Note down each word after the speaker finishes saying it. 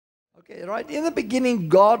Okay, right. In the beginning,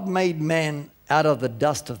 God made man out of the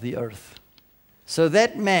dust of the earth. So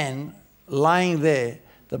that man lying there,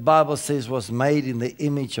 the Bible says, was made in the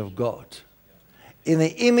image of God. In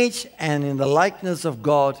the image and in the likeness of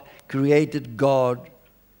God, created God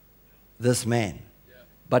this man.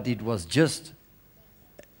 But it was just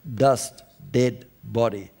dust, dead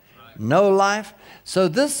body. No life. So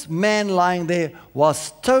this man lying there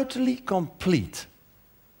was totally complete.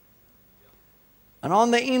 And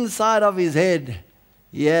on the inside of his head,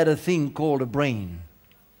 he had a thing called a brain.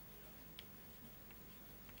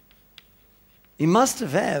 He must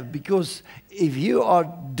have had, because if you are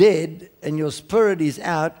dead and your spirit is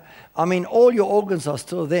out, I mean, all your organs are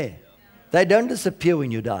still there. They don't disappear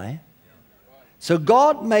when you die. So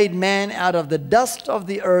God made man out of the dust of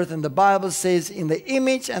the earth, and the Bible says, in the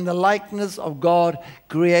image and the likeness of God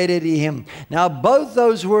created he him. Now, both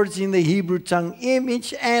those words in the Hebrew tongue,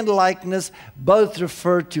 image and likeness, both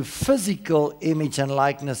refer to physical image and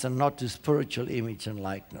likeness and not to spiritual image and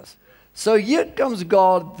likeness. So here comes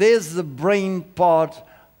God. There's the brain part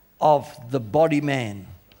of the body man,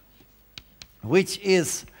 which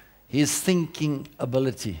is his thinking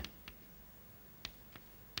ability.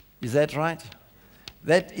 Is that right?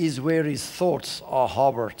 That is where his thoughts are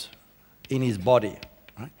harbored in his body.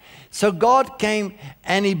 Right? So God came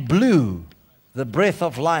and he blew the breath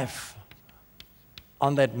of life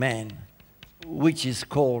on that man, which is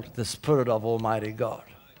called the Spirit of Almighty God,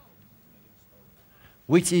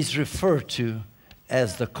 which is referred to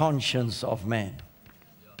as the conscience of man.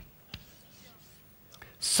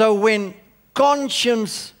 So when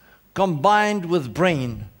conscience combined with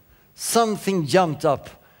brain, something jumped up,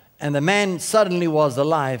 and the man suddenly was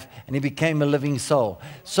alive, and he became a living soul.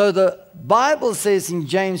 So the Bible says in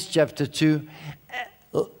James chapter 2,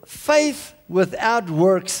 faith without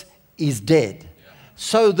works is dead.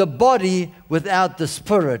 So the body without the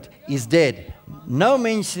spirit is dead. No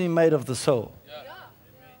mention made of the soul.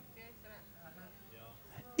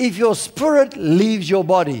 If your spirit leaves your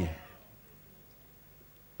body,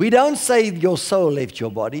 we don't say your soul left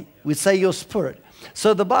your body, we say your spirit.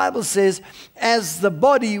 So the Bible says, as the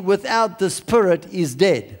body without the spirit is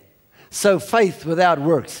dead, so faith without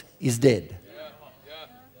works is dead.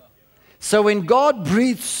 So when God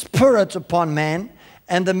breathed spirit upon man,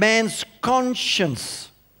 and the man's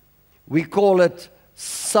conscience, we call it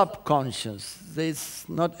subconscious. There's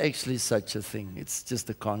not actually such a thing. It's just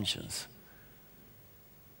the conscience.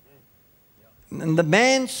 And the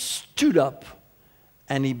man stood up,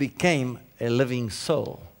 and he became a living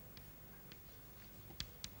soul,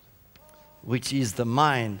 which is the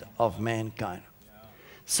mind of mankind.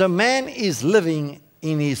 So man is living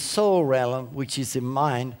in his soul realm, which is a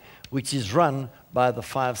mind, which is run by the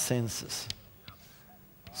five senses.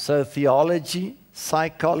 So theology,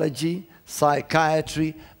 psychology,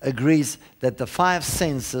 psychiatry agrees that the five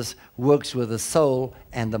senses works with the soul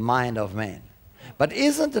and the mind of man. But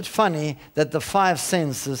isn't it funny that the five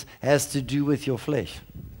senses has to do with your flesh?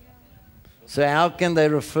 So how can they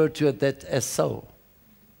refer to it that as soul?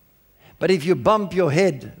 But if you bump your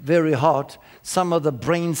head very hard, some of the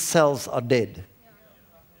brain cells are dead.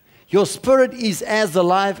 Your spirit is as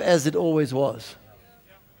alive as it always was.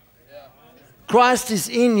 Christ is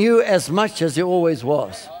in you as much as he always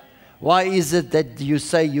was. Why is it that you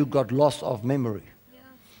say you got loss of memory?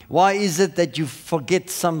 Why is it that you forget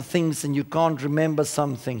some things and you can't remember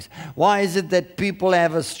some things? Why is it that people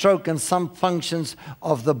have a stroke and some functions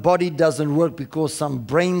of the body doesn't work because some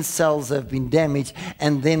brain cells have been damaged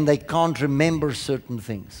and then they can't remember certain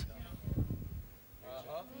things?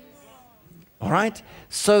 All right?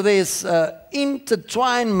 So there's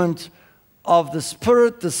intertwinement of the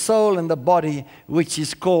spirit, the soul, and the body, which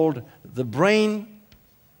is called the brain,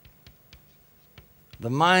 the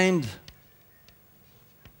mind,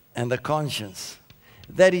 and the conscience.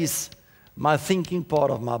 That is my thinking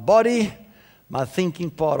part of my body, my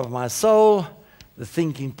thinking part of my soul, the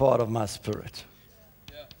thinking part of my spirit.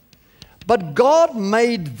 But God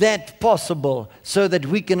made that possible so that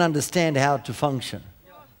we can understand how to function.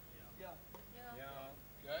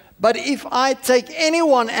 But if I take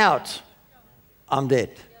anyone out, I'm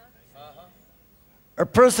dead. A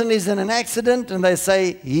person is in an accident and they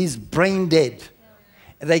say he's brain dead.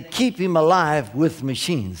 They keep him alive with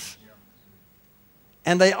machines.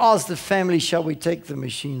 And they ask the family, shall we take the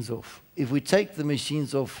machines off? If we take the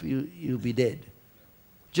machines off, you'll be dead.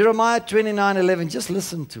 Jeremiah 29:11, just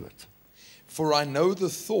listen to it. For I know the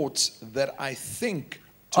thoughts that I think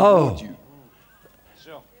toward you.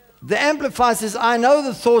 The Amplified says, I know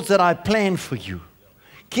the thoughts that I plan for you.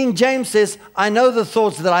 King James says, I know the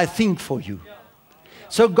thoughts that I think for you.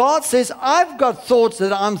 So God says, I've got thoughts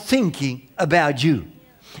that I'm thinking about you.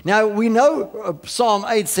 Now, we know Psalm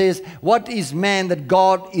 8 says, what is man that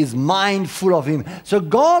God is mindful of him? So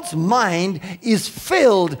God's mind is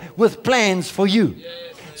filled with plans for you.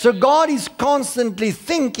 So God is constantly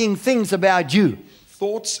thinking things about you.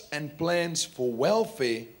 Thoughts and plans for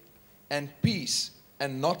welfare and peace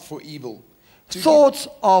and not for evil. Thoughts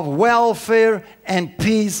of welfare and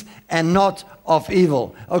peace and not of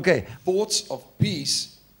evil. Okay. Thoughts of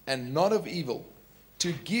peace and not of evil,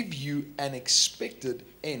 to give you an expected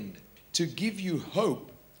end, to give you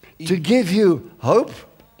hope. To give you hope?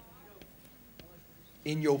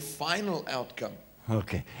 In your final outcome.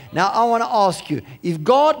 Okay. Now I want to ask you, if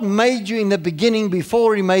God made you in the beginning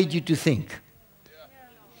before He made you to think,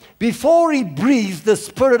 before He breathed the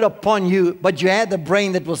Spirit upon you, but you had the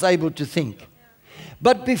brain that was able to think,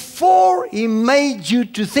 but before He made you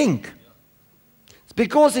to think,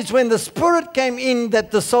 because it's when the Spirit came in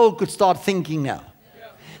that the soul could start thinking now.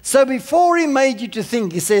 So before He made you to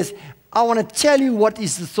think, He says, I want to tell you what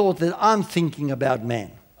is the thought that I'm thinking about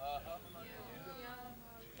man.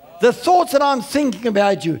 The thoughts that I'm thinking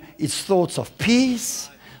about you, it's thoughts of peace,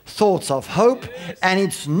 thoughts of hope, and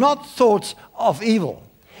it's not thoughts of evil.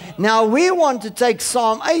 Now we want to take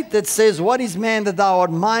Psalm 8 that says, what is man that thou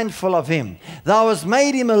art mindful of him? Thou hast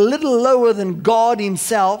made him a little lower than God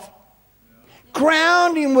himself,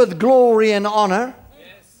 crowned him with glory and honor,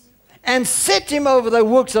 and set him over the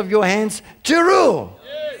works of your hands to rule.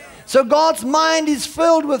 So God's mind is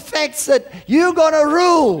filled with facts that you're going to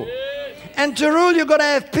rule. And to rule, you've got to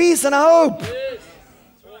have peace and hope.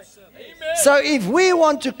 So if we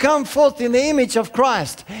want to come forth in the image of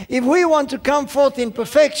Christ, if we want to come forth in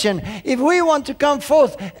perfection, if we want to come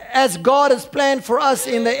forth as God has planned for us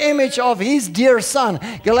in the image of His dear Son,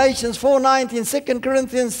 Galatians 4:19, 2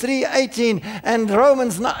 Corinthians 3:18, and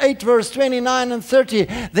Romans 8 verse 29 and 30,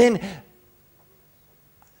 then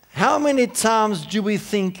how many times do we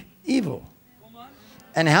think evil?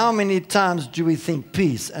 And how many times do we think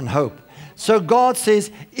peace and hope? So God says,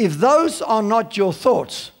 if those are not your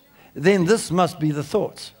thoughts, then this must be the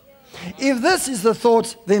thoughts. If this is the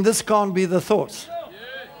thoughts, then this can't be the thoughts.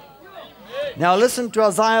 Now listen to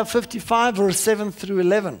Isaiah 55, verse 7 through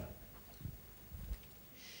 11.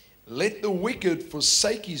 Let the wicked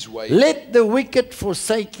forsake his ways. Let the wicked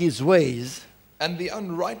forsake his ways. And the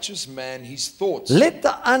unrighteous man his thoughts. Let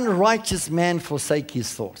the unrighteous man forsake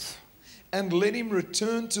his thoughts. And let him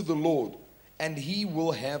return to the Lord, and He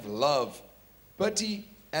will have love, pity,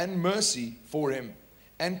 and mercy for him,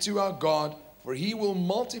 and to our God, for He will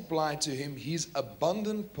multiply to him His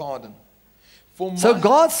abundant pardon. So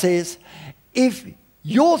God says, if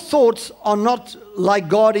your thoughts are not like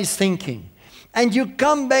God is thinking, and you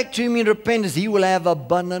come back to Him in repentance, He will have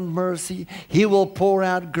abundant mercy. He will pour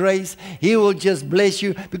out grace. He will just bless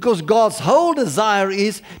you, because God's whole desire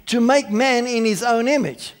is to make man in His own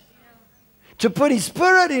image. To put His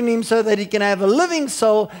Spirit in him so that he can have a living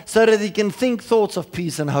soul, so that he can think thoughts of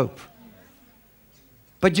peace and hope.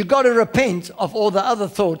 But you've got to repent of all the other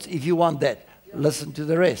thoughts if you want that. Listen to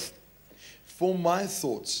the rest. For my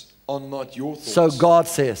thoughts are not your thoughts. So God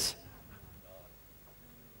says,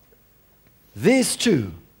 these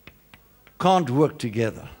two can't work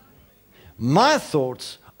together. My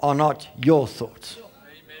thoughts are not your thoughts.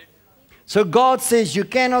 So God says you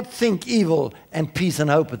cannot think evil and peace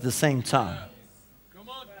and hope at the same time.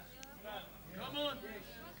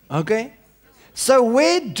 Okay? So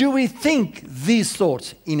where do we think these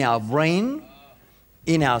thoughts? In our brain,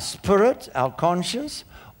 in our spirit, our conscience,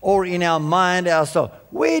 or in our mind, our soul?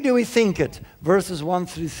 Where do we think it? Verses 1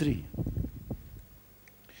 through 3.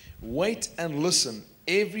 Wait and listen,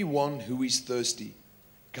 everyone who is thirsty.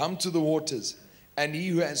 Come to the waters, and he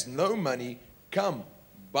who has no money, come,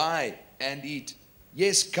 buy and eat.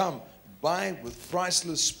 Yes, come, buy with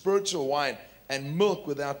priceless spiritual wine and milk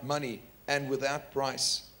without money and without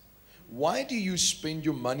price. Why do you spend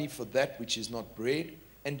your money for that which is not bread,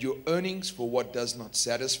 and your earnings for what does not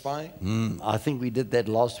satisfy? I think we did that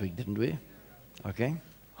last week, didn't we? Okay.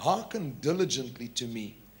 Hearken diligently to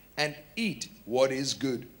me, and eat what is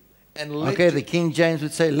good. And let okay, the King James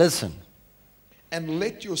would say, listen. And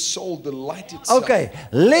let your soul delight itself. Okay,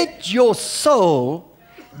 let your soul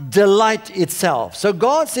delight itself. So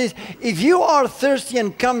God says, if you are thirsty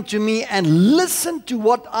and come to me and listen to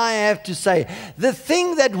what I have to say, the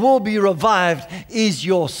thing that will be revived is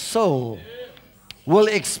your soul will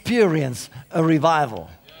experience a revival.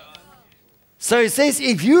 So He says,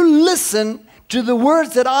 if you listen to the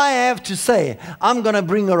words that I have to say, I'm going to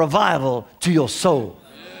bring a revival to your soul.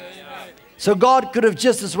 So God could have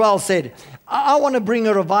just as well said, I want to bring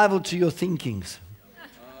a revival to your thinkings.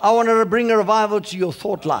 I want to bring a revival to your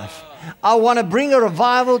thought life. I want to bring a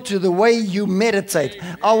revival to the way you meditate.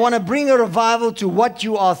 I want to bring a revival to what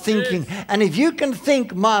you are thinking. And if you can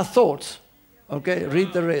think my thoughts, okay,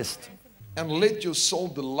 read the rest. And let your soul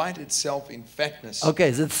delight itself in fatness. Okay,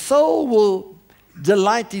 the soul will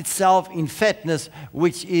delight itself in fatness,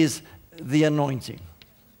 which is the anointing.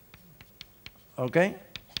 Okay?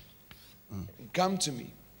 Come to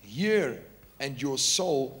me, hear, and your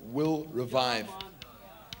soul will revive.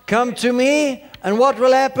 Come to me, and what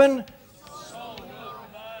will happen?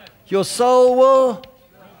 Your soul will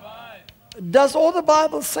revive. Does all the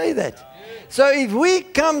Bible say that? So if we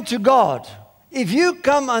come to God, if you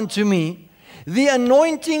come unto me, the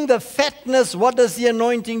anointing, the fatness, what does the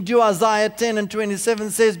anointing do? Isaiah 10 and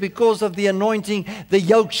 27 says, because of the anointing, the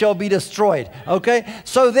yoke shall be destroyed. Okay?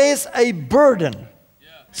 So there's a burden.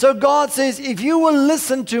 So God says, if you will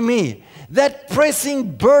listen to me, that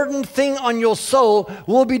pressing burden thing on your soul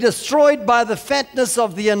will be destroyed by the fatness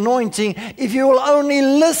of the anointing if you will only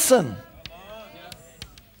listen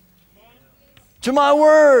to my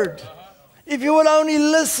word. If you will only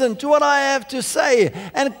listen to what I have to say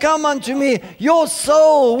and come unto me, your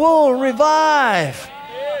soul will revive.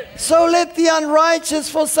 So let the unrighteous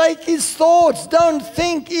forsake his thoughts. Don't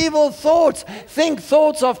think evil thoughts. Think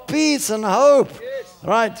thoughts of peace and hope.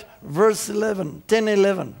 Right, verse 11, 10,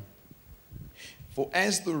 11. For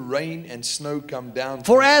as the rain and snow come down.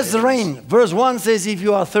 For as the rain, verse 1 says, if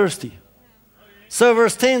you are thirsty. So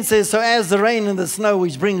verse 10 says, so as the rain and the snow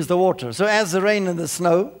which brings the water. So as the rain and the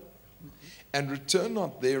snow. And return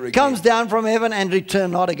not there again. Comes down from heaven and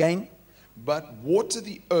return not again. But water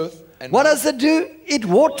the earth. And what does it do? It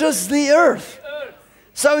waters the earth.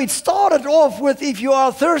 So it started off with if you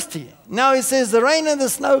are thirsty. Now it says the rain and the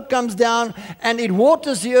snow comes down and it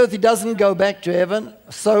waters the earth. It doesn't go back to heaven.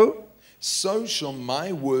 So shall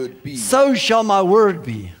my word be. So shall my word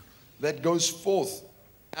be. That goes forth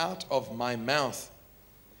out of my mouth.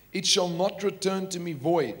 It shall not return to me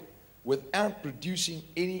void, without producing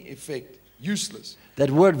any effect. Useless. That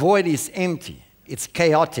word void is empty. It's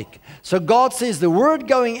chaotic. So God says the word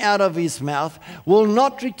going out of his mouth will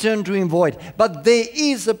not return to him void. But there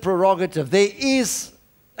is a prerogative. There is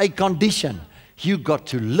a condition. You got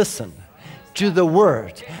to listen to the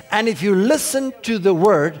word. And if you listen to the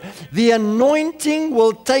word, the anointing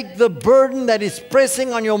will take the burden that is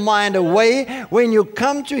pressing on your mind away when you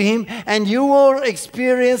come to him, and you will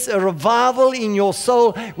experience a revival in your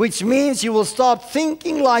soul, which means you will start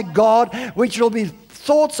thinking like God, which will be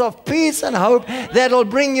thoughts of peace and hope that will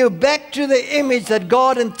bring you back to the image that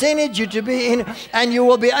God intended you to be in, and you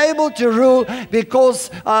will be able to rule, because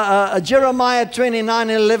Jeremiah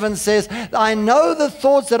 29:11 says, I know the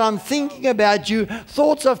thoughts that I'm thinking about you,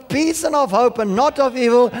 thoughts of peace and of hope and not of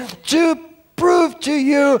evil, to prove to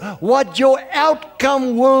you what your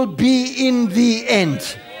outcome will be in the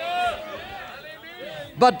end.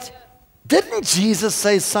 But didn't Jesus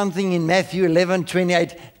say something in Matthew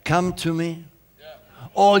 11:28? Come to me,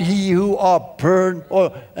 all ye who are burdened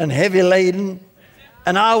and heavy laden,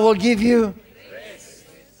 and I will give you rest.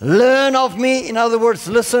 Learn of me. In other words,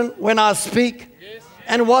 listen when I speak. Yes.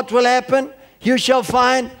 And what will happen? You shall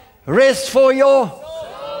find rest for your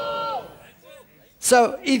soul.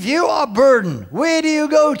 So if you are burdened, where do you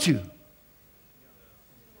go to?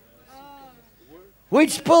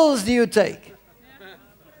 Which pills do you take?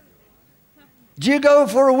 Do you go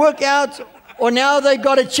for a workout, or now they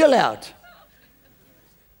got to chill out?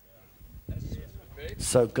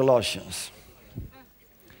 So Colossians,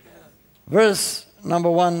 verse number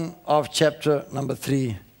 1 of chapter number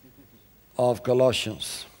 3 of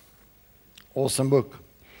Colossians. Awesome book.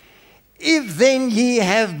 If then ye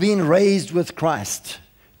have been raised with Christ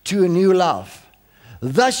to a new life,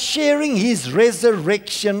 thus sharing his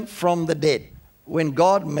resurrection from the dead. When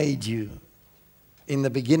God made you in the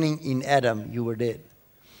beginning in Adam, you were dead.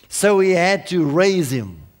 So he had to raise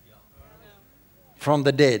him from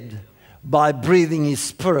the dead by breathing his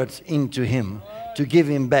spirit into him to give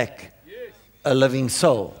him back a living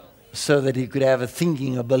soul, so that he could have a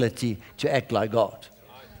thinking ability to act like God.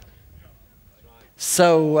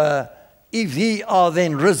 So if ye are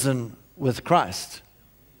then risen with Christ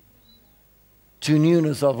to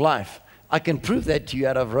newness of life, I can prove that to you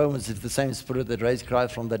out of Romans. If the same spirit that raised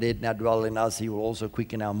Christ from the dead now dwell in us, he will also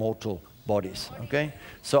quicken our mortal bodies. Okay?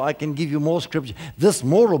 So I can give you more scripture. This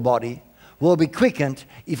mortal body will be quickened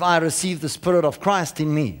if I receive the Spirit of Christ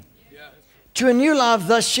in me. Yeah. To a new life,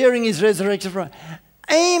 thus sharing his resurrection.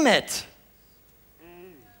 Aim it.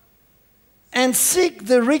 And seek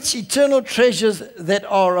the rich eternal treasures that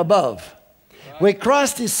are above, where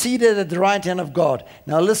Christ is seated at the right hand of God.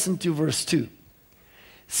 Now listen to verse 2.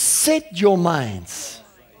 Set your minds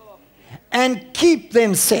and keep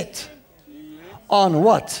them set on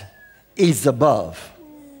what is above,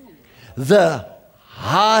 the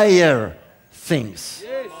higher things,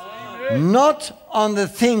 not on the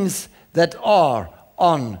things that are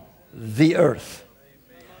on the earth.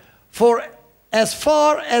 For as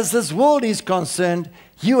far as this world is concerned,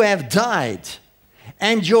 you have died,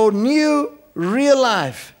 and your new real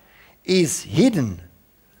life is hidden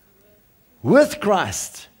with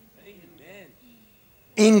Christ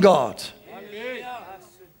in God.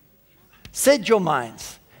 Set your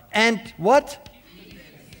minds and what?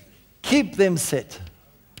 Keep them set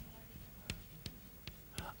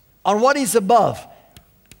on what is above.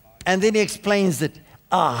 And then he explains that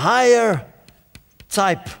a higher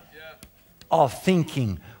type of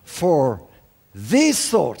thinking, for these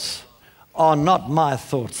thoughts are not my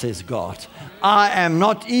thoughts, says God. I am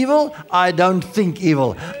not evil. I don't think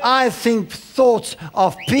evil. I think thoughts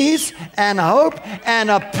of peace and hope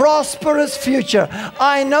and a prosperous future.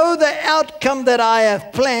 I know the outcome that I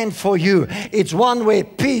have planned for you. It's one where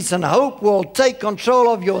peace and hope will take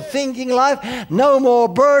control of your thinking life. No more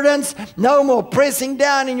burdens. No more pressing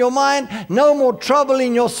down in your mind. No more trouble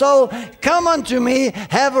in your soul. Come unto me.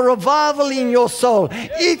 Have a revival in your soul.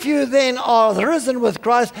 If you then are risen with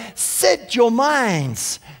Christ, set your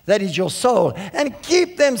minds, that is your soul, and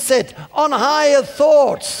keep them set on higher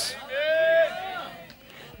thoughts.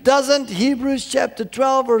 Doesn't Hebrews chapter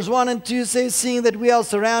 12 verse 1 and 2 say, seeing that we are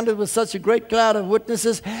surrounded with such a great cloud of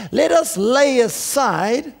witnesses, let us lay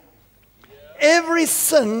aside every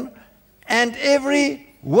sin and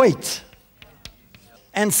every weight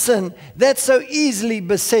and sin that so easily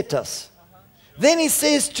beset us. Then he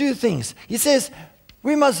says two things. He says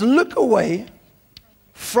we must look away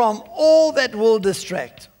from all that will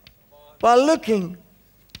distract by looking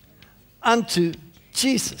unto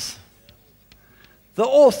Jesus, the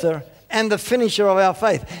author and the finisher of our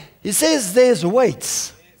faith. He says there's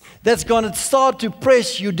weights that's going to start to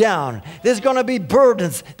press you down. There's going to be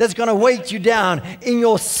burdens that's going to weight you down in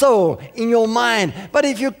your soul, in your mind. But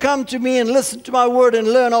if you come to me and listen to my word and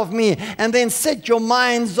learn of me, and then set your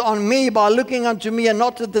minds on me by looking unto me and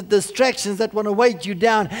not at the distractions that want to weight you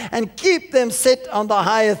down, and keep them set on the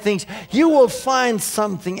higher things, you will find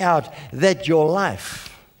something out, that your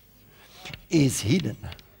life is hidden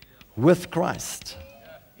with Christ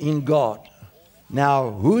in God.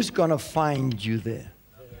 Now, who's going to find you there?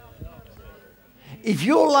 If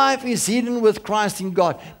your life is hidden with Christ in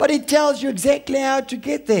God, but it tells you exactly how to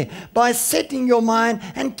get there, by setting your mind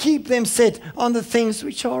and keep them set on the things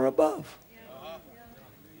which are above.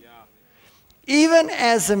 Even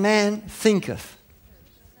as a man thinketh,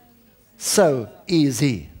 so is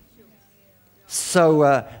he.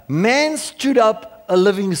 So man stood up a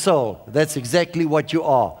living soul. That's exactly what you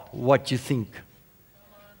are, what you think.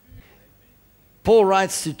 Paul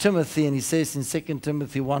writes to Timothy, and he says in 2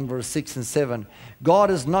 Timothy 1 verse 6 and 7, God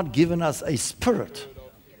has not given us a spirit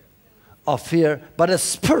of fear, but a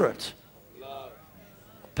spirit,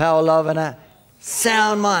 power, love, and a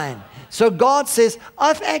sound mind. So God says,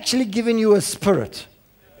 I've actually given you a spirit.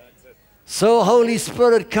 So Holy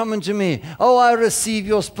Spirit, come into me. Oh, I receive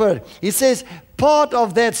your spirit. He says, part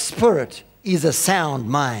of that spirit is a sound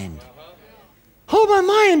mind. Oh, my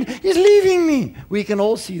mind is leaving me. We can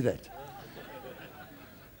all see that.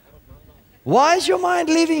 Why is your mind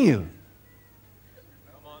leaving you?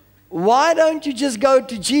 Why don't you just go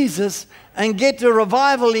to Jesus and get a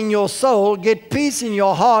revival in your soul, get peace in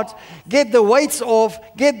your heart, get the weights off,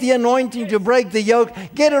 get the anointing to break the yoke,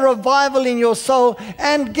 get a revival in your soul,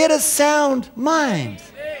 and get a sound mind?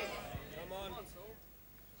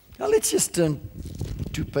 Now let's just turn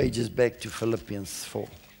 2 pages back to Philippians 4.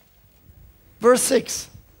 Verse 6,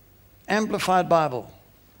 Amplified Bible.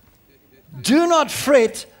 Do not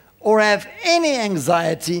fret or have any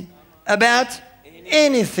anxiety about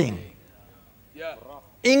anything.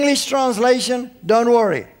 English translation, don't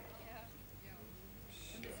worry.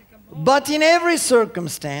 But in every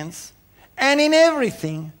circumstance and in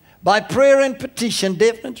everything, by prayer and petition,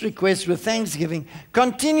 definite requests with thanksgiving,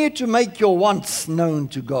 continue to make your wants known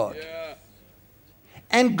to God.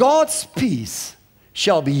 And God's peace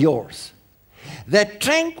shall be yours. That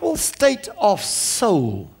tranquil state of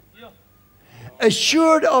soul,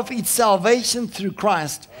 assured of its salvation through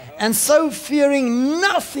Christ, and so fearing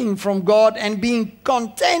nothing from God and being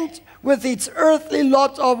content with its earthly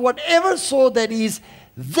lot of whatever sort that is,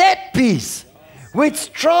 that peace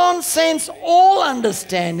which transcends all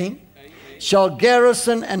understanding shall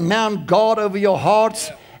garrison and mount guard over your hearts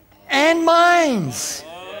and minds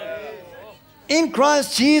in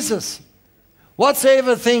Christ Jesus.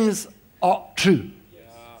 Whatsoever things are true,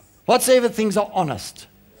 whatsoever things are honest,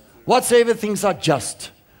 whatsoever things are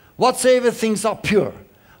just, whatsoever things are pure,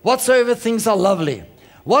 whatsoever things are lovely,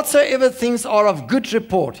 whatsoever things are of good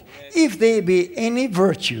report, if there be any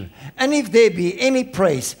virtue, and if there be any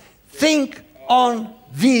praise, think on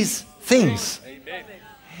these things.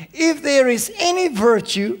 If there is any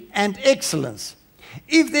virtue and excellence,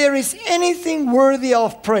 if there is anything worthy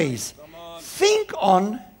of praise, think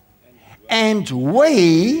on and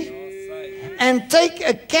weigh and take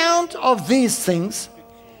account of these things.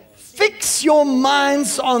 Fix your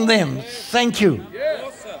minds on them. Thank you.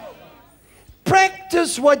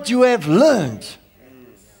 Practice what you have learned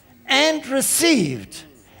and received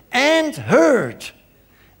and heard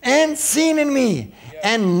and seen in me,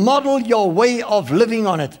 and model your way of living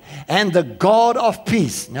on it. And the God of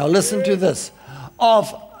peace, now listen to this,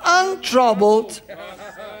 of untroubled,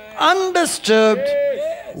 undisturbed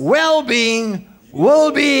well-being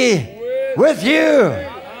will be with you.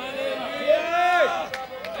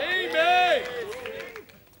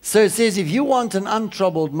 So it says, if you want an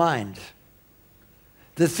untroubled mind,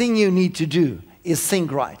 the thing you need to do is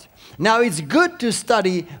think right. Now, it's good to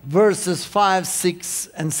study verses 5, 6,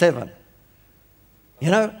 and 7. You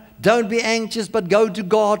know, don't be anxious, but go to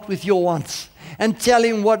God with your wants and tell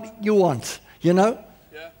Him what you want, you know.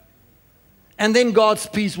 Yeah. And then God's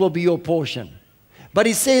peace will be your portion. But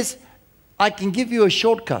He says, I can give you a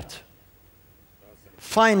shortcut.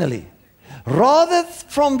 Finally, rather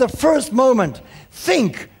from the first moment,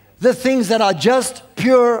 think the things that are just,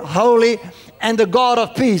 pure, holy, and the God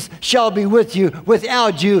of peace shall be with you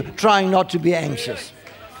without you trying not to be anxious.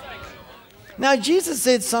 Now, Jesus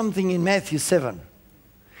said something in Matthew 7.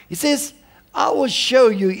 He says, I will show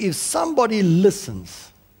you if somebody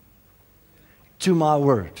listens to my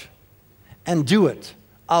word and do it,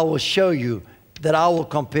 I will show you that I will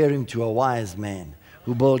compare him to a wise man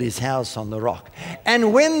who built his house on the rock.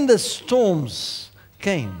 And when the storms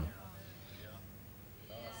came,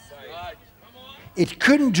 it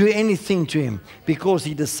couldn't do anything to him because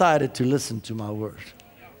he decided to listen to my word.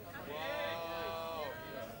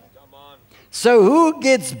 So who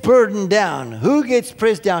gets burdened down? Who gets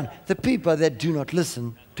pressed down? The people that do not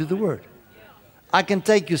listen to the word. I can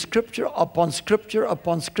take you scripture upon scripture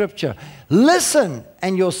upon scripture. Listen,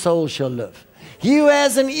 and your soul shall live. He who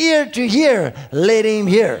has an ear to hear, let him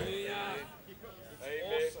hear.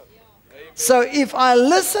 So if I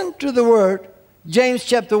listen to the word, James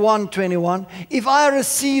chapter 1:21, if I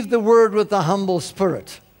receive the word with a humble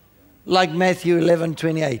spirit, like Matthew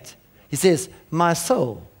 11:28, he says, my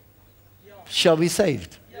soul shall be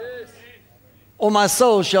saved. Or my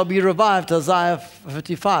soul shall be revived, Isaiah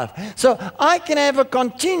 55. So I can have a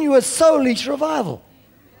continuous soulish revival.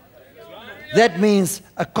 That means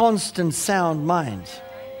a constant sound mind.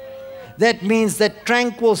 That means that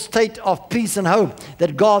tranquil state of peace and hope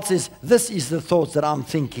that God says, this is the thoughts that I'm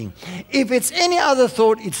thinking. If it's any other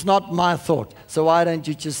thought, it's not my thought. So why don't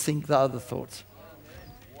you just think the other thoughts?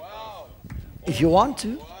 If you want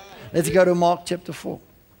to. Let's go to Mark chapter 4.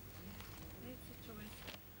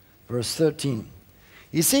 Verse 13.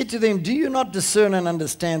 He said to them, do you not discern and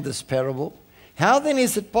understand this parable? How then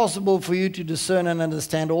is it possible for you to discern and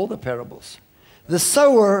understand all the parables? The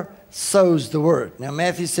sower sows the word. Now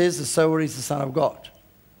Matthew says the sower is the Son of God.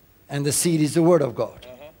 And the seed is the word of God.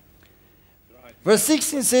 Right. Verse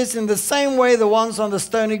 16 says, in the same way the ones on the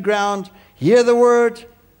stony ground hear the word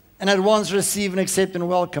and at once receive and accept and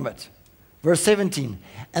welcome it. Verse 17,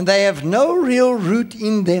 and they have no real root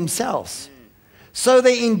in themselves. So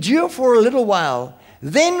they endure for a little while.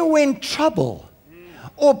 Then when trouble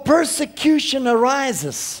or persecution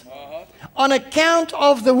arises on account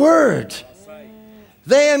of the word,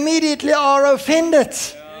 they immediately are offended.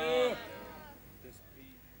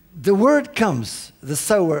 The word comes, the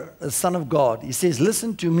sower, the Son of God. He says,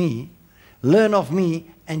 listen to me, learn of me,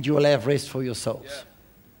 and you will have rest for your souls.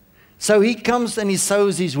 So he comes and he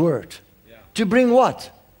sows his word. To bring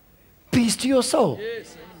what? Peace to your soul.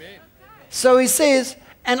 So he says,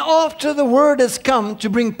 and after the word has come to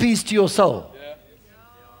bring peace to your soul,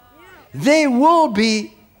 there will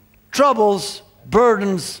be troubles,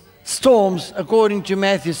 burdens, storms, according to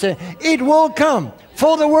Matthew said. It will come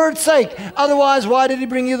for the word's sake. Otherwise, why did he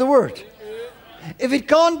bring you the word? If it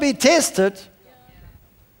can't be tested,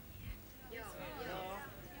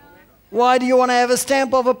 why do you want to have a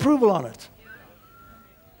stamp of approval on it?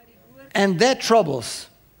 And that troubles.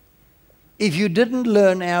 If you didn't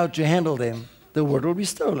learn how to handle them, the word will be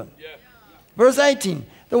stolen. Verse 18,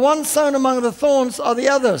 the ones sown among the thorns are the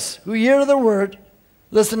others who hear the word.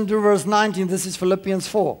 Listen to verse 19, this is Philippians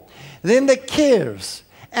 4. Then the cares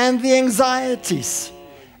and the anxieties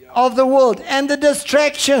of the world and the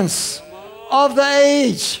distractions of the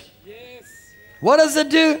age. What does it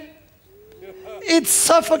do? It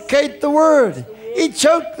suffocates the word. It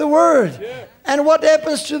chokes the word. And what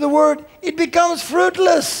happens to the word? It becomes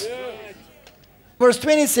fruitless. Verse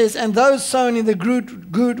 20 says, and those sown in the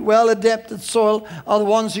good, well-adapted soil are the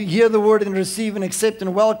ones who hear the word and receive and accept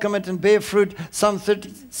and welcome it and bear fruit, some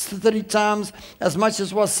 30 times as much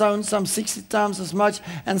as was sown, some 60 times as much,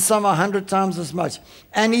 and some 100 times as much.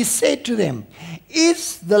 And he said to them,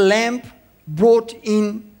 is the lamp brought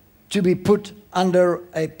in to be put under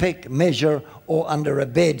a peck measure or under a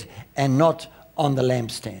bed and not on the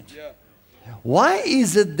lampstand? Why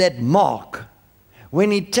is it that Mark,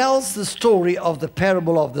 when he tells the story of the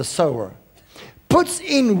parable of the sower, puts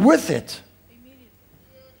in with it,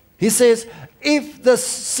 he says, if the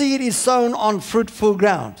seed is sown on fruitful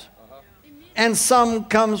ground, and some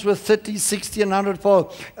comes with 30, 60, and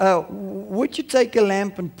 100-fold, would you take a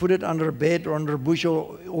lamp and put it under a bed or under a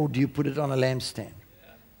bushel, or do you put it on a lampstand?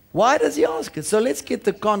 Why does he ask it? So let's get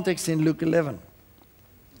the context in Luke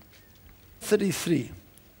 11:33.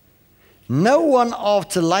 No one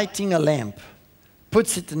after lighting a lamp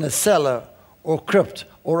puts it in a cellar or crypt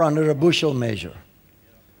or under a bushel measure,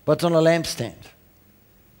 but on a lampstand.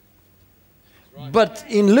 But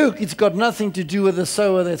in Luke, it's got nothing to do with the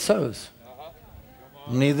sower that sows.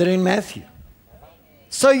 Neither in Matthew.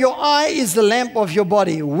 So your eye is the lamp of your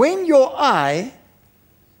body. When your eye,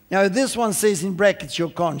 now this one says in brackets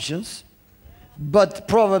your conscience, but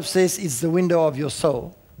Proverbs says it's the window of your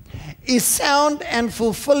soul, is sound and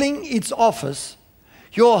fulfilling its office,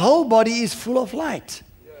 your whole body is full of light.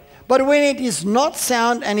 But when it is not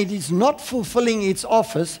sound and it is not fulfilling its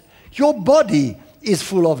office, your body is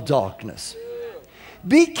full of darkness.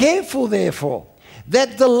 Be careful, therefore,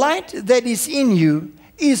 that the light that is in you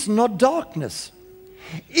is not darkness.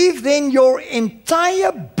 If then your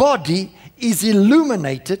entire body is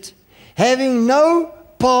illuminated, having no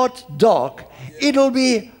part dark, it'll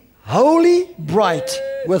be wholly bright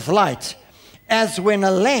with light, as when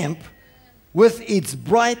a lamp with its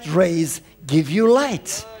bright rays give you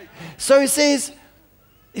light. So he says,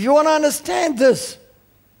 if you want to understand this,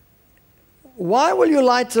 why will you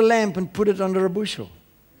light a lamp and put it under a bushel?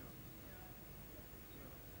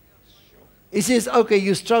 He says, okay,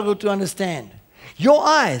 you struggle to understand. Your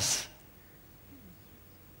eyes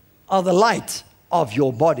are the light of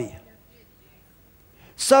your body.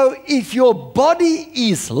 So if your body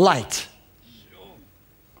is light,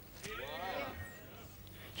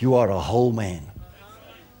 you are a whole man.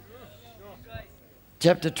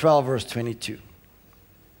 Chapter 12, verse 22.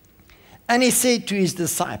 And he said to his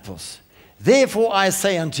disciples, therefore I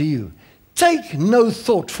say unto you, take no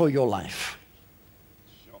thought for your life,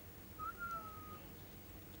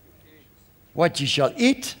 what you shall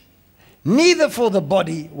eat, neither for the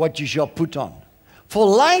body what you shall put on. For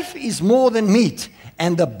life is more than meat,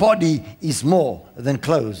 and the body is more than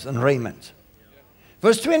clothes and raiment.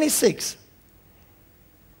 Verse 26.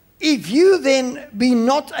 If you then be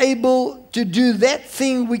not able to do that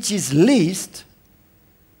thing which is least,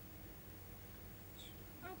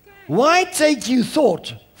 why take you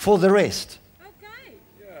thought for the rest?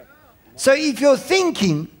 So if your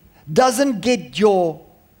thinking doesn't get your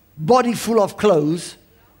body full of clothes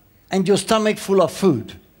and your stomach full of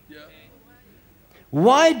food,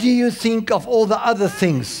 why do you think of all the other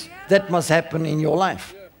things that must happen in your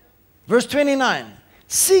life? Verse 29.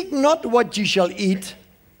 Seek not what you shall eat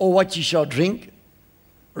or what you shall drink,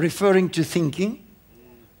 referring to thinking.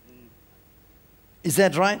 Is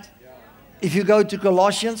that right? If you go to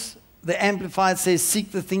Colossians, the Amplified says,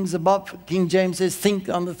 seek the things above. King James says, think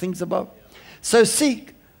on the things above. So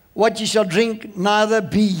seek what you shall drink, neither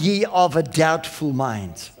be ye of a doubtful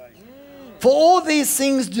mind. For all these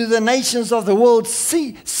things do the nations of the world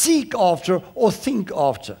seek after or think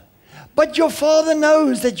after. But your Father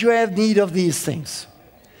knows that you have need of these things.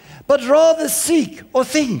 But rather seek or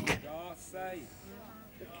think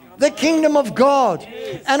the kingdom of God,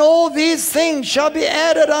 and all these things shall be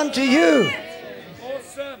added unto you.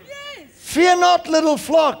 Fear not, little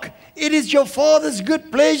flock. It is your Father's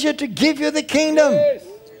good pleasure to give you the kingdom.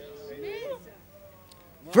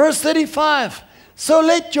 Verse 35. So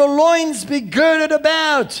let your loins be girded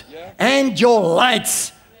about, and your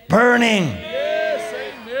lights burning.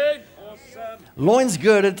 Loins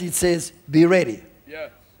girded, it says, be ready.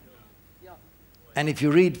 And if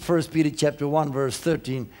you read 1 Peter chapter 1, verse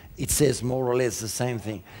 13, it says more or less the same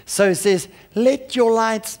thing. So it says, let your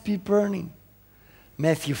lights be burning.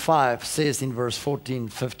 Matthew 5 says in verse 14,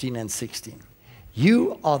 15, and 16,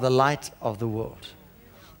 you are the light of the world.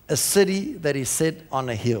 A city that is set on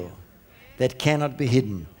a hill that cannot be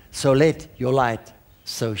hidden. So let your light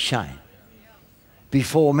so shine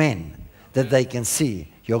before men that they can see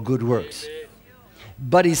your good works.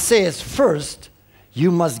 But he says, first, you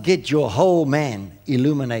must get your whole man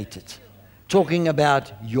illuminated. Talking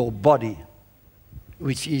about your body,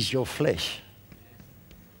 which is your flesh.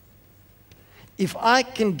 If I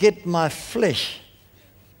can get my flesh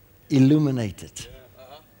illuminated.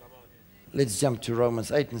 Let's jump to Romans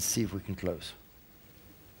 8 and see if we can close.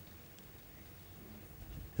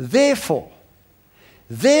 Therefore,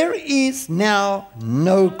 there is now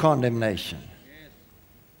no condemnation.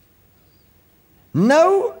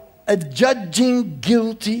 No adjudging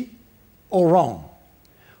guilty or wrong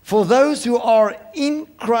for those who are in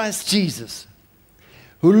Christ Jesus,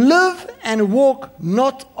 who live and walk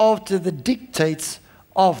not after the dictates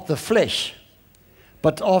of the flesh,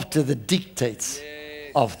 but after the dictates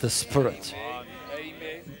of the Spirit.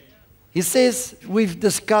 He says, we've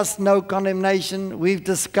discussed no condemnation, we've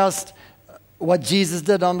discussed what Jesus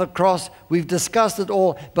did on the cross, we've discussed it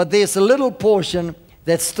all, but there's a little portion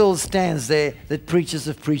that still stands there that preachers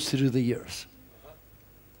have preached through the years.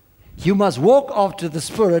 You must walk after the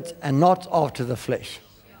Spirit and not after the flesh.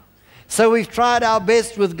 So we've tried our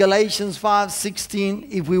best with Galatians 5:16.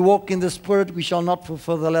 If we walk in the Spirit, we shall not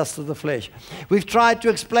fulfill the lust of the flesh. We've tried to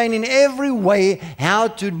explain in every way how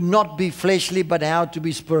to not be fleshly, but how to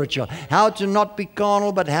be spiritual. How to not be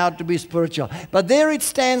carnal, but how to be spiritual. But there it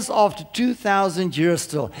stands after 2,000 years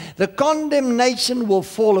still. The condemnation will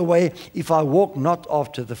fall away if I walk not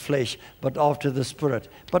after the flesh, but after the Spirit.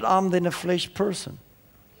 But I'm then a flesh person.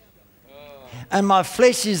 And my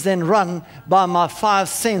flesh is then run by my 5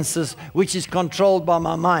 senses, which is controlled by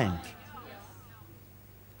my mind.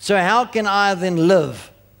 So how can I then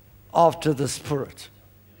live after the Spirit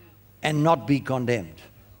and not be condemned?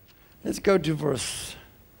 Let's go to verse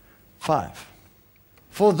 5.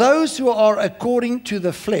 For those who are according to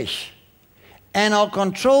the flesh and are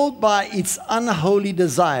controlled by its unholy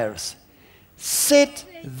desires, set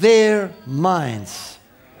their minds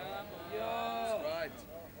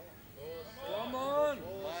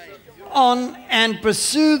on and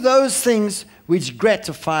pursue those things which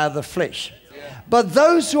gratify the flesh. But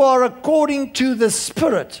those who are according to the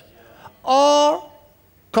Spirit are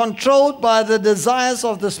controlled by the desires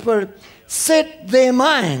of the Spirit, set their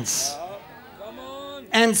minds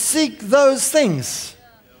and seek those things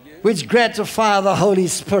which gratify the Holy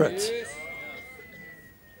Spirit.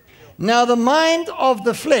 Now the mind of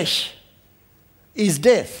the flesh is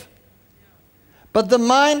death, but the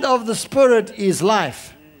mind of the Spirit is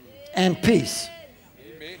life and peace.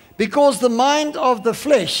 Because the mind of the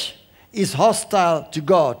flesh is hostile to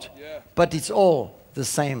God, but it's all the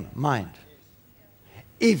same mind.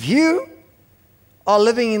 If you are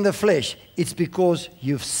living in the flesh, it's because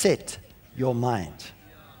you've set your mind.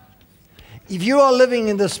 If you are living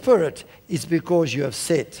in the Spirit, it's because you have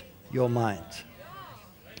set your mind.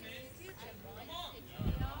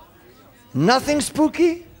 Nothing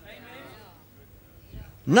spooky,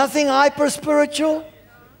 nothing hyper-spiritual,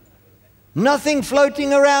 nothing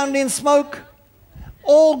floating around in smoke.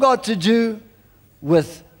 All got to do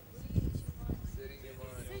with,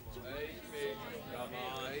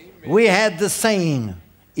 we had the saying,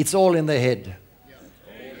 it's all in the head.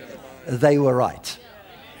 They were right.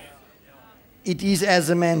 It is as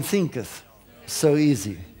a man thinketh, so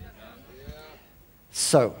easy.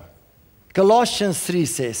 So, Colossians 3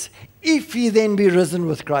 says, if ye then be risen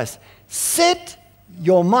with Christ, set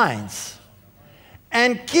your minds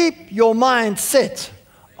and keep your mind set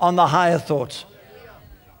on the higher thoughts.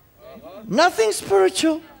 Nothing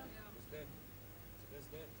spiritual.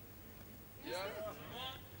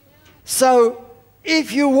 So,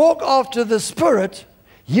 if you walk after the Spirit,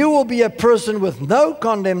 you will be a person with no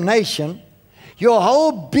condemnation. Your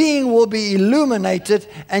whole being will be illuminated,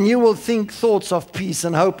 and you will think thoughts of peace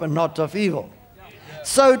and hope and not of evil.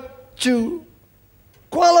 So, to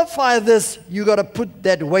qualify this, you got to put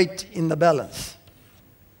that weight in the balance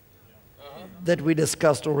that we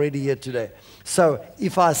discussed already here today. So,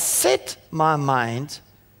 if I set my mind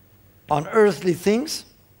on earthly things,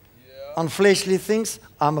 on fleshly things,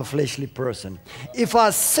 I'm a fleshly person. If I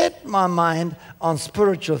set my mind on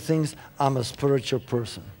spiritual things, I'm a spiritual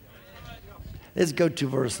person. Let's go to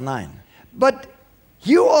verse 9. But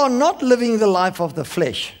you are not living the life of the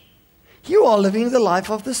flesh. You are living the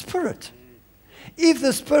life of the Spirit. If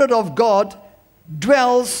the Spirit of God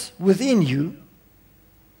dwells within you,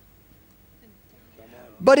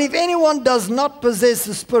 but if anyone does not possess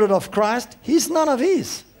the Spirit of Christ, he's none of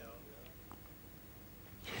his.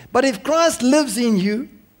 But if Christ lives in you,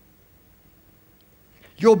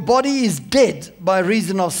 your body is dead by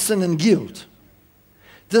reason of sin and guilt.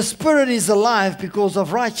 The Spirit is alive because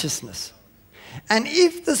of righteousness. And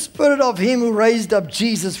if the Spirit of Him who raised up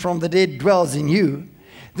Jesus from the dead dwells in you,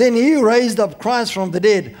 then he who raised up Christ from the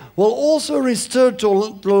dead will also restore to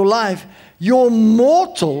life your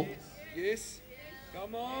mortal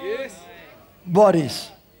bodies.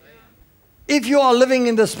 If you are living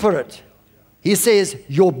in the Spirit, he says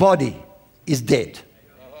your body is dead.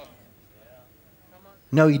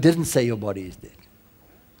 No, he didn't say your body is dead.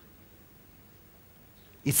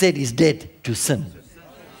 He said it's dead to sin.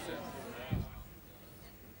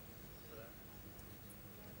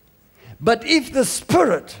 But if the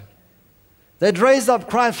Spirit that raised up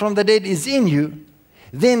Christ from the dead is in you,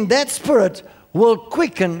 then that Spirit will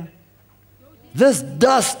quicken this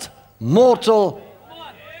dust, mortal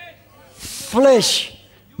flesh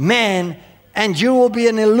man, and you will be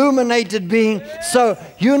an illuminated being. So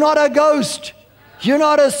you're not a ghost. You're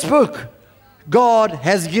not a spook. God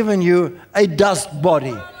has given you a dust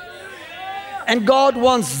body. And God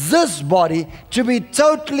wants this body to be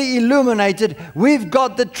totally illuminated. We've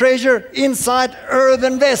got the treasure inside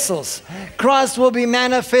earthen vessels. Christ will be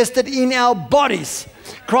manifested in our bodies.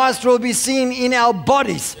 Christ will be seen in our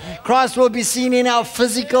bodies. Christ will be seen in our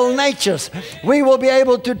physical natures. We will be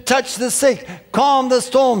able to touch the sick, calm the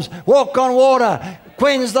storms, walk on water,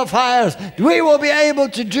 quench the fires. We will be able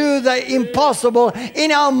to do the impossible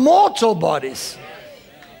in our mortal bodies.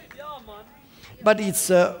 But it's,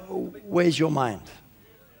 where's your mind?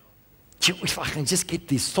 If I can just get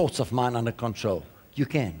these thoughts of mine under control, you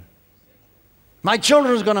can. My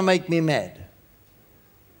children's going to make me mad.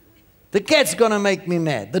 The cat's going to make me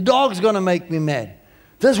mad. The dog's going to make me mad.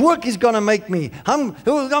 This work is going to make me. I'm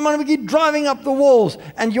going to keep driving up the walls.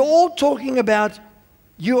 And you're all talking about,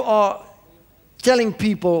 you are telling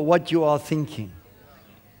people what you are thinking.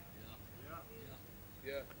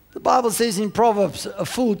 The Bible says in Proverbs, a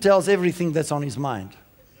fool tells everything that's on his mind.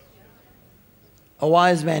 A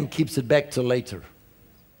wise man keeps it back till later.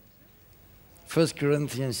 1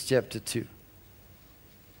 Corinthians chapter 2.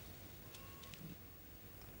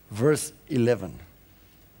 Verse 11.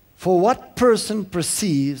 For what person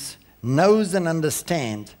perceives, knows and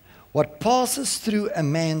understands what passes through a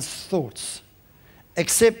man's thoughts,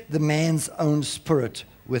 except the man's own spirit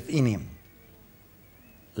within him?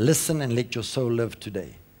 Listen and let your soul live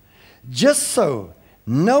today. Just so,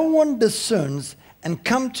 no one discerns and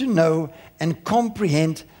come to know and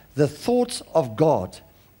comprehend the thoughts of God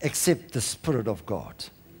except the Spirit of God.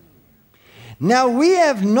 Now we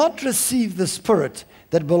have not received the Spirit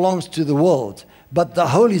that belongs to the world, but the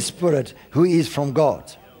Holy Spirit who is from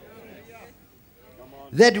God,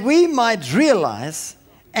 that we might realize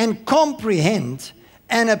and comprehend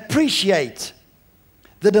and appreciate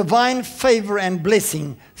the divine favor and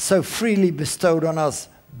blessing so freely bestowed on us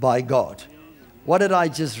by God. What did I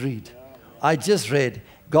just read? I just read,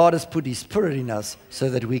 God has put His Spirit in us so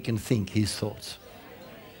that we can think His thoughts.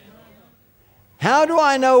 How do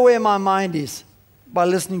I know where my mind is? By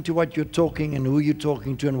listening to what you're talking and who you're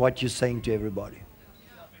talking to and what you're saying to everybody.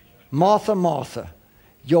 Martha, Martha,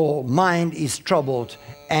 your mind is troubled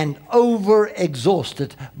and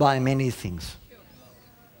over-exhausted by many things.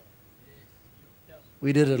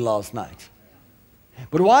 We did it last night.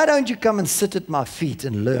 But why don't you come and sit at my feet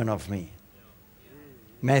and learn of me?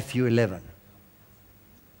 Matthew 11.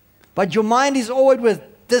 But your mind is always with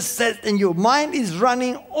this, that, and your mind is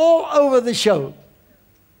running all over the show,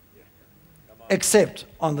 except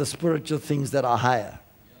on the spiritual things that are higher.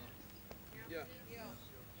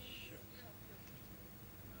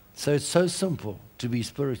 So it's so simple to be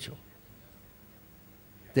spiritual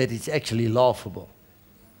that it's actually laughable.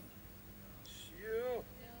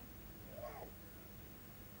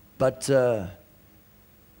 But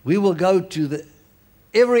we will go to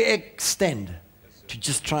every extent to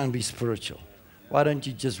just try and be spiritual. Why don't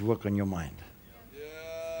you just work on your mind?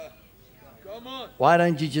 Why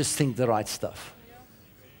don't you just think the right stuff?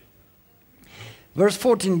 Verse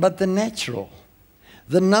 14, but the natural,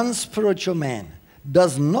 the non-spiritual man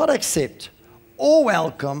does not accept or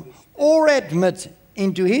welcome or admit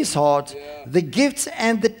into his heart the gifts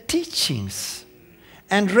and the teachings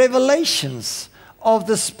and revelations of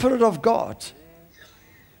the Spirit of God.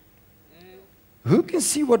 Who can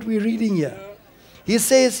see what we're reading here? He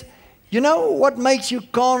says, you know what makes you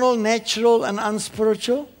carnal, natural, and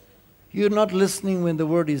unspiritual? You're not listening when the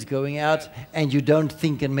word is going out, and you don't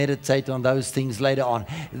think and meditate on those things later on.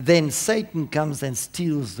 Then Satan comes and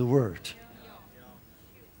steals the word.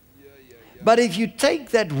 But if you take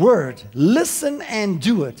that word, listen and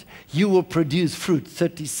do it, you will produce fruit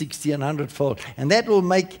 30, 60, and 100-fold. And that will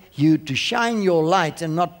make you to shine your light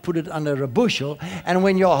and not put it under a bushel. And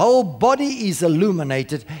when your whole body is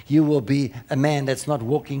illuminated, you will be a man that's not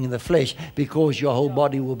walking in the flesh, because your whole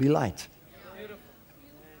body will be light.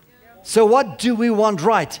 So what do we want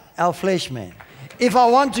right? Our flesh man. If I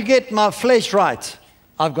want to get my flesh right,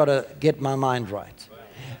 I've got to get my mind right.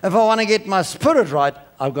 If I want to get my spirit right,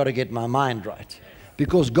 I've got to get my mind right.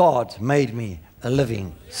 Because God made me a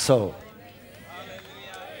living soul.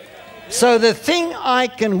 So the thing I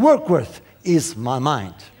can work with is my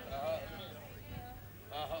mind.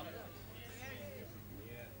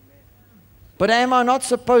 But am I not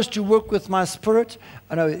supposed to work with my spirit?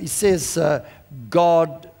 I know it says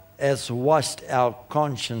God has washed our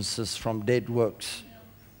consciences from dead works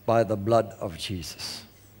by the blood of Jesus.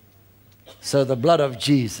 So the blood of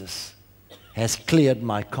Jesus has cleared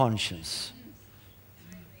my conscience.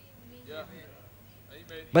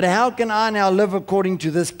 But how can I now live according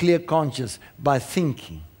to this clear conscience? By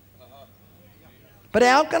thinking. But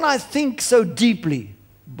how can I think so deeply?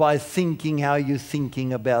 By thinking how you're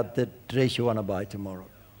thinking about the dress you want to buy tomorrow.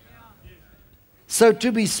 So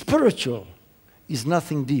to be spiritual is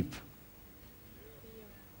nothing deep.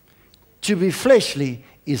 To be fleshly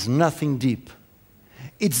is nothing deep.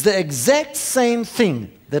 It's the exact same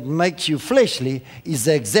thing that makes you fleshly is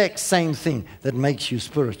the exact same thing that makes you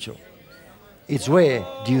spiritual. It's where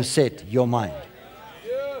do you set your mind?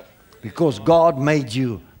 Because God made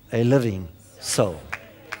you a living soul.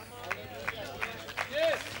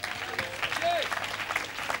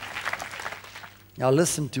 Now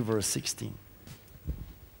listen to verse 16.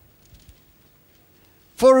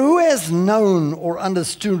 For who has known or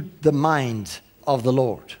understood the mind of the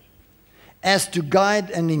Lord, as to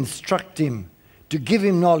guide and instruct him, to give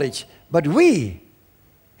him knowledge? But we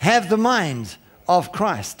have the mind of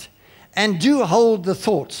Christ, and do hold the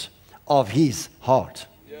thoughts of his heart.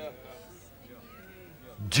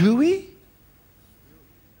 Do we?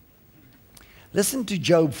 Listen to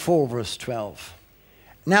Job 4, verse 12.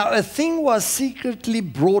 Now a thing was secretly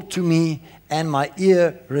brought to me, and my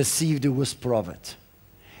ear received a whisper of it.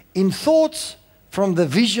 In thoughts from the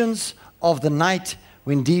visions of the night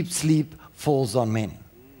when deep sleep falls on men.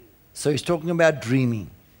 So he's talking about dreaming.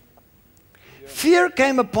 Fear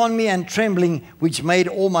came upon me and trembling, which made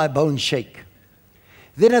all my bones shake.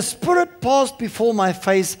 Then a spirit passed before my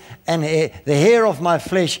face, and the hair of my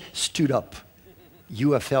flesh stood up.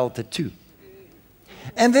 You have felt it too.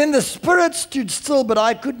 And then the spirit stood still, but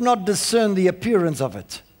I could not discern the appearance of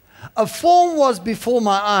it. A form was before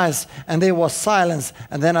my eyes, and there was silence.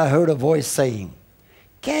 And then I heard a voice saying,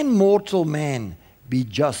 can mortal man be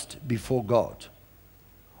just before God,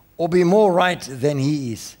 or be more right than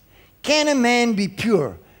he is? Can a man be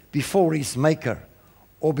pure before his maker,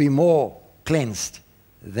 or be more cleansed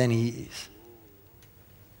than he is?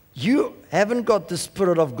 You haven't got the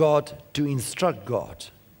Spirit of God to instruct God.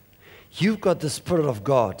 You've got the Spirit of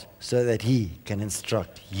God so that he can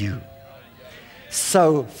instruct you.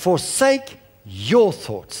 So forsake your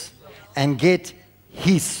thoughts and get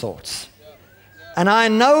his thoughts. And I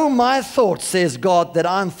know my thoughts, says God, that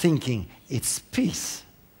I'm thinking it's peace,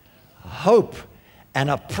 hope, and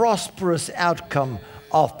a prosperous outcome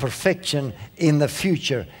of perfection in the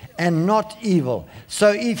future, and not evil.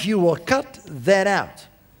 So if you will cut that out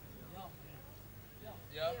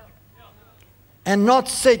and not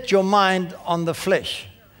set your mind on the flesh,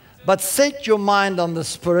 but set your mind on the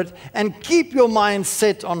Spirit and keep your mind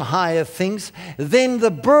set on higher things, then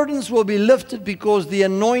the burdens will be lifted because the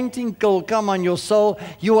anointing will come on your soul.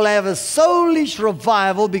 You will have a soulish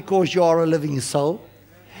revival because you are a living soul,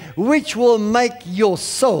 which will make your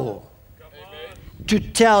soul to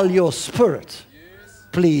tell your spirit,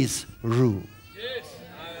 please rule.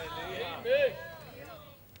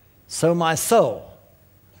 So my soul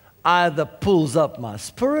either pulls up my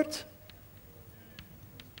spirit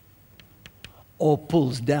or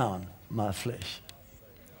pulls down my flesh.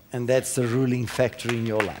 And that's the ruling factor in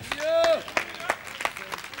your life.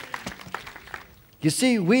 You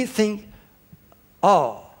see, we think,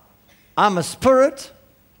 oh, I'm a spirit,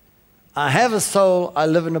 I have a soul, I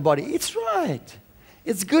live in a body. It's right.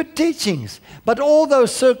 It's good teachings. But all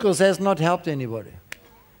those circles has not helped anybody.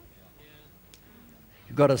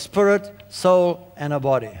 You've got a spirit, soul, and a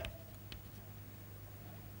body.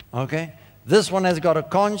 Okay? This one has got a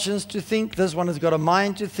conscience to think. This one has got a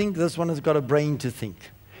mind to think. This one has got a brain to think.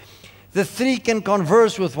 The three can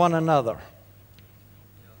converse with one another.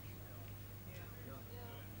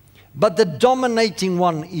 But the dominating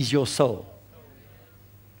one is your soul.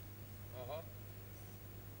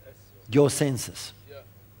 Your senses.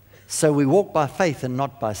 So we walk by faith and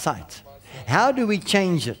not by sight. How do we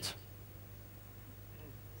change it?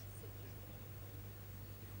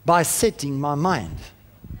 By setting my mind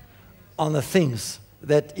on the things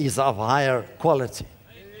that is of higher quality.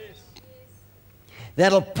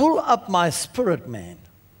 That'll pull up my spirit, man.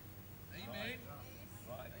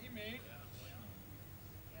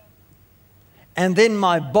 And then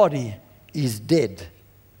my body is dead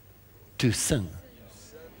to sin,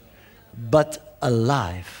 but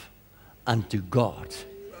alive unto God.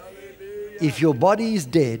 If your body is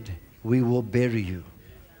dead, we will bury you.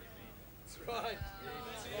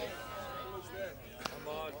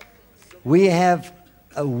 We have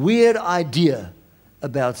a weird idea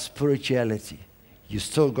about spirituality. You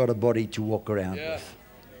still got a body to walk around with.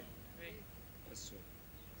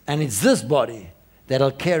 And it's this body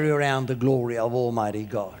that'll carry around the glory of Almighty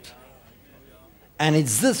God. And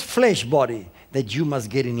it's this flesh body that you must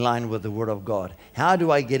get in line with the Word of God. How do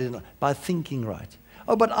I get in? By thinking right.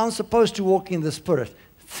 Oh, but I'm supposed to walk in the Spirit.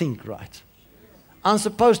 Think right. I'm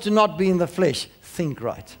supposed to not be in the flesh. Think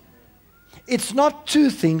right. It's not two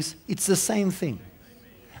things, it's the same thing.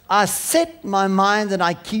 I set my mind and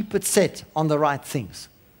I keep it set on the right things.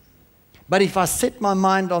 But if I set my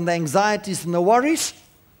mind on the anxieties and the worries,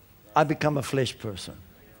 I become a flesh person.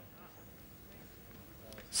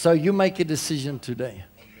 So you make a decision today.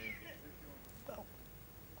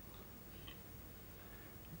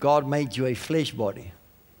 God made you a flesh body,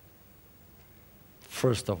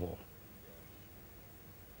 first of all.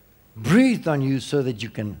 Breathed on you so that you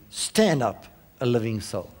can stand up a living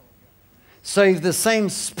soul. So if the same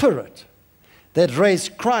Spirit that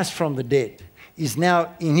raised Christ from the dead is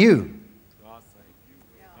now in you,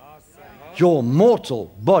 your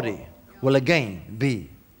mortal body will again be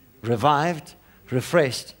revived,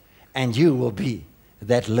 refreshed, and you will be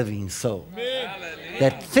that living soul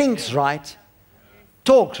that thinks right,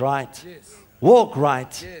 talks right, walk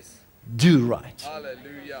right, do right.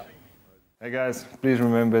 Hallelujah. Hey guys, please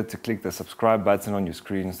remember to click the subscribe button on your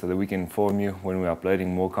screen so that we can inform you when we're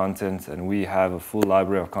uploading more content, and we have a full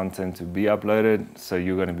library of content to be uploaded, so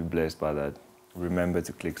you're going to be blessed by that. Remember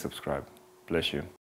to click subscribe. Bless you.